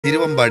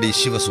thiruvambady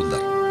sivasundar.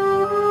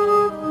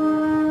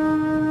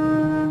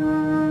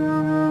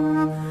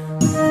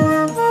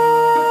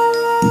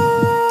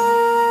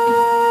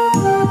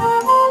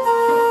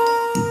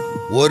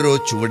 ഓരോ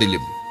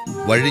ചുവടിലും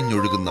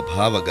വഴിഞ്ഞൊഴുകുന്ന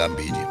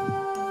ഭാവഗാംഭീര്യം.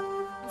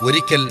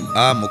 ഒരിക്കൽ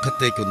ആ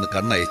മുഖത്തേക്കൊന്ന്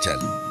കണ്ണയച്ചാൽ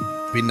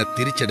പിന്നെ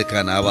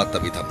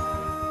തിരിച്ചെടുക്കാനാവാത്ത വിധം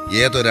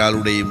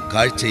ഏതൊരാളുടെയും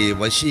കാഴ്ചയെ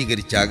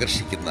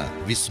വശീകരിച്ചാകർഷിക്കുന്ന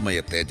വിസ്മയ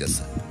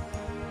തേജസ്.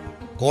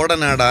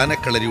 കോടനാട്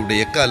ആനക്കളരിയുടെ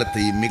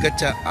എക്കാലത്തെയും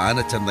മികച്ച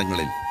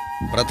ആനച്ചന്തങ്ങളിൽ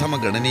പ്രഥമ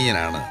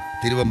ഗണനീയനാണ്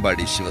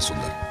തിരുവമ്പാടി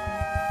ശിവസുന്ദർ.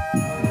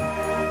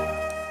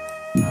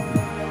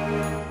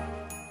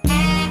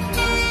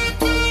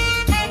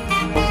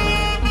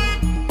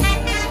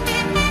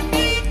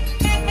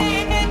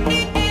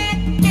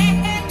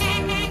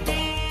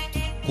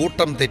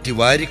 കൂട്ടം തെറ്റി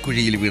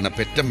വാരിക്കുഴിയിൽ വീണ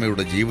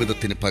പെറ്റമ്മയുടെ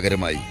ജീവിതത്തിന്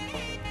പകരമായി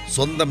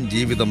സ്വന്തം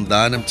ജീവിതം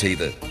ദാനം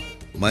ചെയ്ത്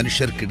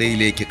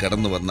മനുഷ്യർക്കിടയിലേക്ക്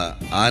കടന്നുവന്ന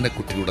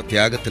ആനക്കുട്ടിയുടെ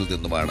ത്യാഗത്തിൽ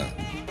നിന്നുമാണ്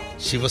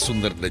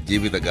ശിവസുന്ദറിന്റെ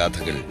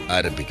ജീവിതഗാഥകൾ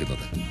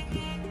ആരംഭിക്കുന്നത്.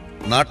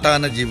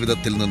 നാട്ടാന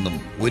ജീവിതത്തിൽ നിന്നും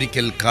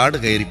ഒരിക്കൽ കാട്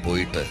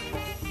കയറിപ്പോയിട്ട്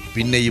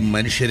പിന്നെയും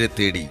മനുഷ്യരെ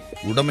തേടി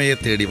ഉടമയെ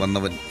തേടി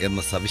വന്നവൻ എന്ന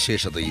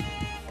സവിശേഷതയും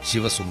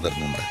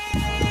ശിവസുന്ദറിനുണ്ട്.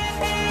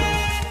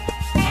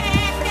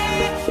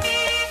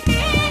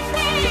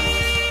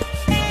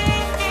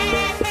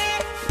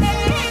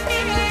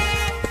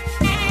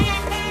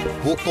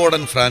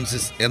 പൂക്കോടൻ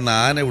ഫ്രാൻസിസ് എന്ന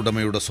ആന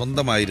ഉടമയുടെ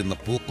സ്വന്തമായിരുന്ന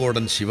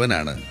പൂക്കോടൻ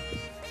ശിവനാണ്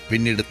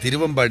പിന്നീട്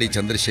തിരുവമ്പാടി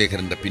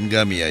ചന്ദ്രശേഖരന്റെ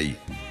പിൻഗാമിയായി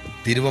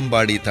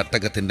തിരുവമ്പാടി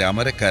തട്ടകത്തിന്റെ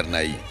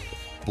അമരക്കാരനായി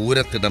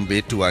പൂരത്തിടം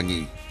ഏറ്റുവാങ്ങി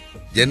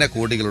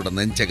ജനകോടികളുടെ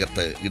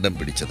നെഞ്ചകത്ത് ഇടം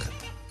പിടിച്ചത്.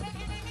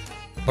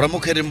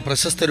 പ്രമുഖരും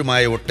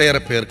പ്രശസ്തരുമായ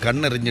ഒട്ടേറെ പേർ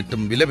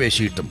കണ്ണെറിഞ്ഞിട്ടും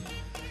വിലപേശിയിട്ടും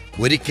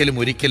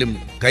ഒരിക്കലും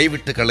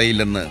കൈവിട്ട്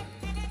കളയില്ലെന്ന്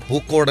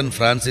പൂക്കോടൻ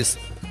ഫ്രാൻസിസ്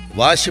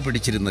വാശി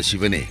പിടിച്ചിരുന്ന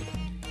ശിവനെ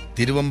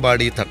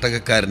തിരുവമ്പാടി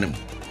തട്ടകക്കാരനും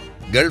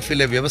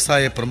ഗൾഫിലെ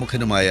വ്യവസായ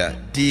പ്രമുഖനുമായ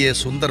ടി.എ.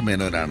 സുന്ദർ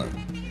മേനോനാണ്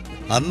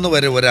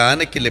അന്നുവരെ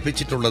ഒരാനയ്ക്ക്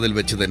ലഭിച്ചിട്ടുള്ളതിൽ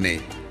വെച്ച് തന്നെ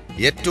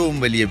ഏറ്റവും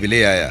വലിയ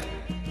വിലയായ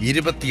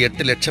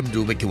 28 ലക്ഷം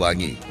രൂപയ്ക്ക്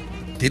വാങ്ങി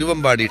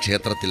തിരുവമ്പാടി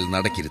ക്ഷേത്രത്തിൽ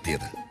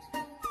നടക്കിരുത്തിയത്.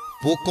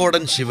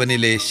 പൂക്കോടൻ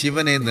ശിവനിലെ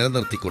ശിവനെ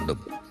നിലനിർത്തിക്കൊണ്ടും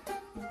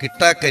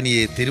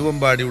കിട്ടാക്കനിയെ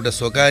തിരുവമ്പാടിയുടെ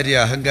സ്വകാര്യ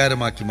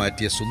അഹങ്കാരമാക്കി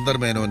മാറ്റിയ സുന്ദർ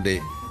മേനോന്റെ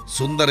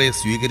സുന്ദറെ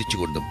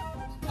സ്വീകരിച്ചുകൊണ്ടും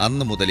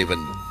അന്നു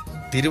മുതലിവൻ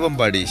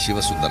തിരുവമ്പാടി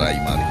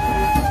ശിവസുന്ദറായി മാറി.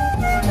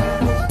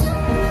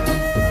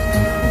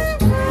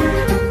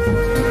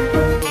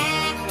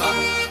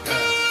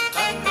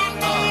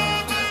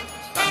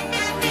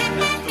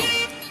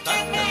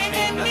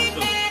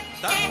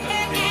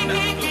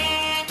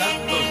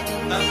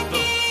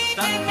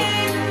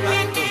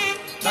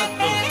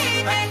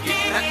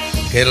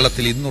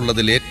 കേരളത്തിൽ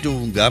ഇന്നുള്ളതിൽ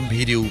ഏറ്റവും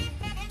ഗാംഭീര്യവും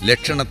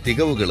ലക്ഷണ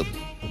തികവുകളും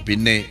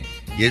പിന്നെ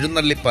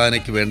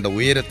എഴുന്നള്ളിപ്പാനയ്ക്ക് വേണ്ട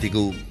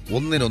ഉയരത്തികവും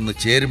ഒന്നിനൊന്ന്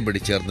ചേരുംപടി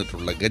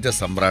ചേർന്നിട്ടുള്ള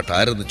ഗജസമ്രാട്ട്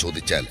ആരെന്ന്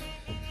ചോദിച്ചാൽ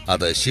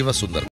അത് ശിവസുന്ദർ.